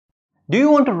Do you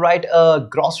want to write a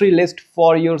grocery list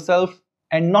for yourself?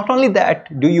 And not only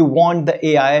that, do you want the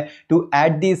AI to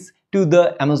add this to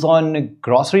the Amazon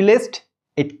grocery list?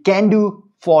 It can do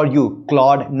for you.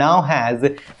 Claude now has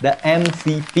the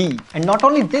MCP. And not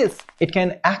only this, it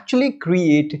can actually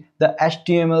create the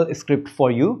HTML script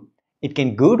for you. It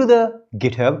can go to the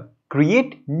GitHub,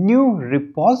 create new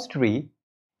repository.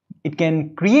 It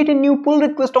can create a new pull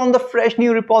request on the fresh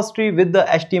new repository with the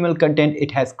HTML content it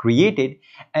has created,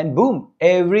 and boom,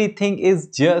 everything is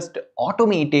just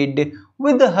automated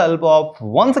with the help of,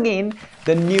 once again,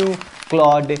 the new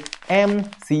Claude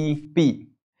MCP.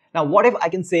 Now, what if I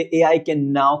can say AI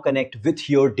can now connect with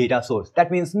your data source? That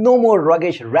means no more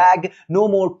ruggish RAG, no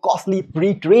more costly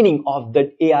pre-training of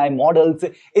the AI models.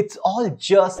 It's all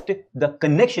just the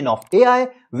connection of AI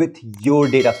with your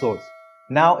data source.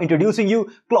 Now introducing you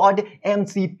Claude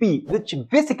MCP, which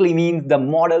basically means the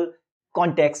Model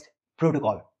Context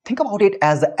Protocol. Think about it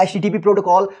as the HTTP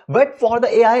protocol, but for the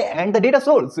AI and the data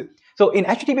source. So in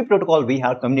HTTP protocol, we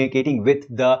are communicating with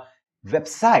the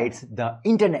websites, the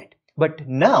internet. But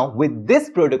now with this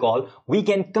protocol, we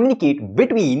can communicate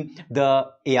between the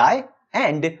AI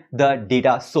and the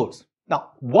data source.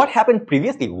 Now, what happened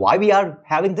previously? Why we are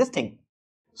having this thing?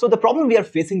 So the problem we are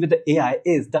facing with the AI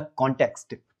is the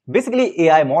context. Basically,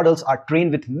 AI models are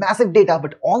trained with massive data,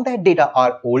 but all that data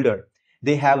are older.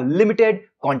 They have limited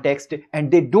context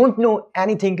and they don't know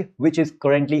anything which is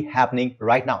currently happening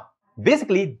right now.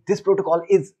 Basically, this protocol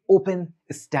is open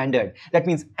standard. That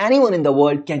means anyone in the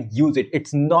world can use it.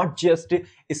 It's not just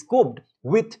scoped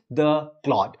with the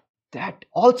Claude. That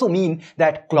also means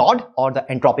that Claude, or the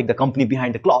Anthropic, the company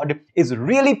behind the Claude, is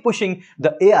really pushing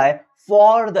the AI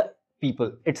for the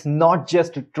people. It's not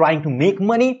just trying to make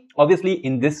money. Obviously,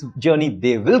 in this journey,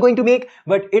 they will going to make,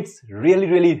 but it's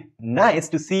really nice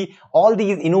to see all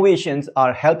these innovations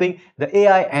are helping the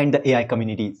AI and the AI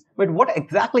communities. But what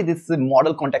exactly this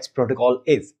Model Context Protocol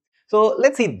is? So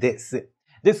let's see this.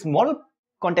 This Model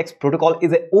Context Protocol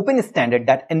is an open standard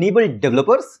that enables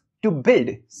developers to build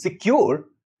secure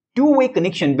two-way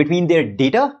connection between their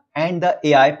data and the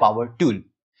AI-powered tool.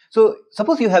 So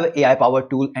suppose you have an AI-powered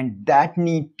tool and that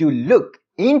need to look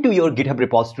into your GitHub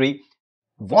repository,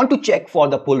 want to check for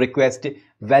the pull request,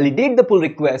 validate the pull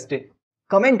request,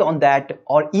 comment on that,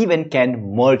 or even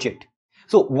can merge it.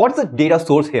 So what's the data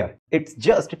source here? It's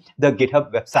just the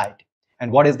GitHub website.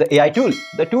 And what is the AI tool?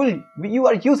 The tool you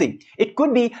are using. It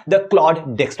could be the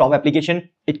Claude desktop application.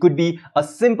 It could be a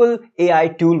simple AI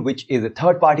tool, which is a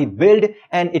third-party build,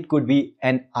 and it could be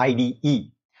an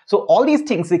IDE. So all these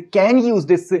things can use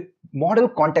this Model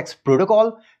Context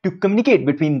Protocol to communicate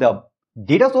between the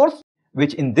data source,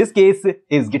 which in this case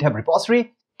is GitHub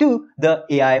repository, to the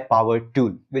AI-powered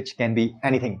tool, which can be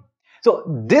anything.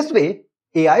 So this way,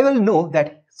 AI will know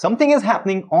that something is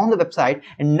happening on the website,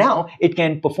 and now it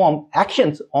can perform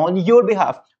actions on your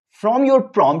behalf from your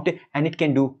prompt, and it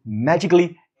can do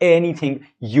magically anything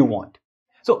you want.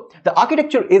 So the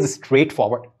architecture is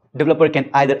straightforward. Developer can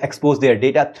either expose their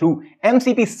data through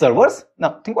MCP servers.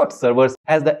 Now think about servers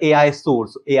as the AI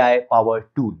source, AI powered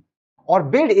tool, or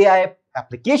build AI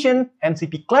application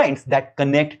MCP clients that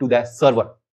connect to the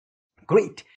server.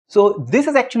 Great. So this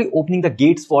is actually opening the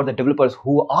gates for the developers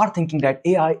who are thinking that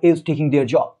AI is taking their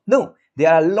job. No,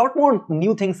 there are a lot more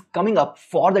new things coming up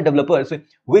for the developers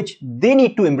which they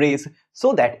need to embrace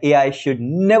so that AI should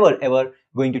never ever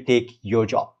going to take your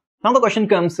job. Now the question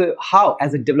comes, how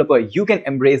as a developer you can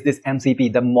embrace this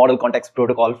MCP, the Model Context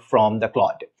Protocol from the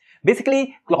Claude.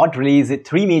 Basically, Claude released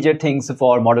three major things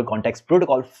for Model Context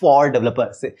Protocol for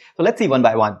developers. So let's see one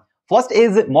by one. First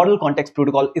is Model Context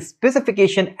Protocol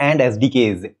specification and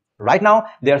SDKs. Right now,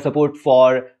 there are support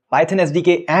for Python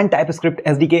SDK and TypeScript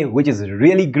SDK, which is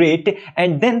really great.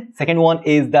 And then second one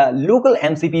is the local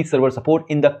MCP server support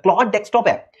in the Claude desktop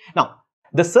app. Now,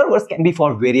 the servers can be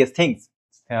for various things.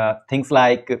 Things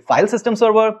like file system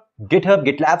server, GitHub,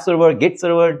 GitLab server, Git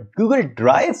server, Google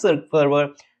Drive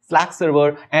server, Slack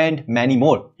server, and many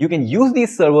more. You can use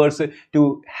these servers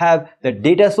to have the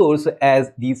data source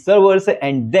as these servers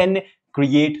and then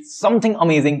create something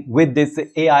amazing with this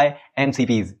AI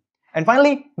MCPs. And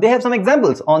finally, they have some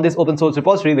examples on this open source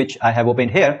repository, which I have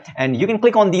opened here. And you can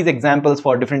click on these examples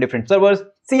for different servers,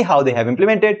 see how they have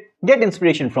implemented, get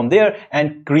inspiration from there,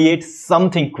 and create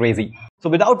something crazy. So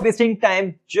without wasting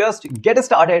time, just get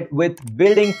started with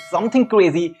building something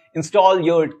crazy. Install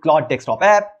your Claude desktop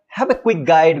app, have a quick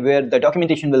guide where the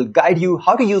documentation will guide you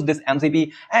how to use this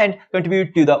MCP and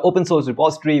contribute to the open source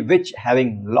repository, which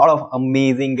having a lot of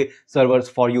amazing servers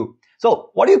for you.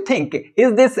 So what do you think?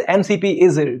 Is this MCP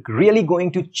is really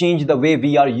going to change the way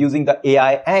we are using the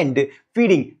AI and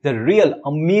feeding the real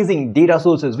amazing data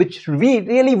sources which we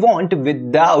really want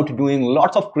without doing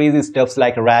lots of crazy stuffs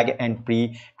like RAG and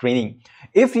pre-training?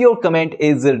 If your comment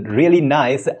is really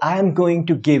nice, I am going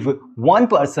to give one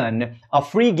person a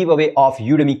free giveaway of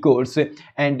Udemy course,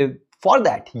 and for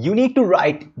that you need to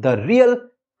write the real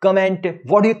comment.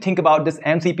 What do you think about this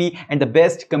MCP? And the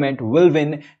best comment will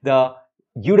win the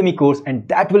Udemy course, and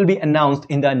that will be announced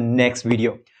in the next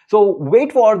video. So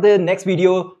wait for the next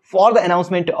video for the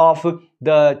announcement of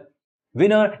the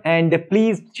winner, and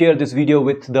please share this video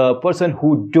with the person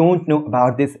who don't know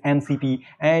about this MCP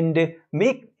and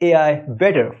make AI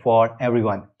better for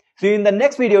everyone. See you in the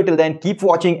next video. Till then, keep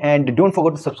watching and don't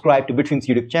forget to subscribe to Bitfin's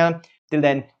YouTube channel. Till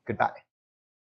then, goodbye.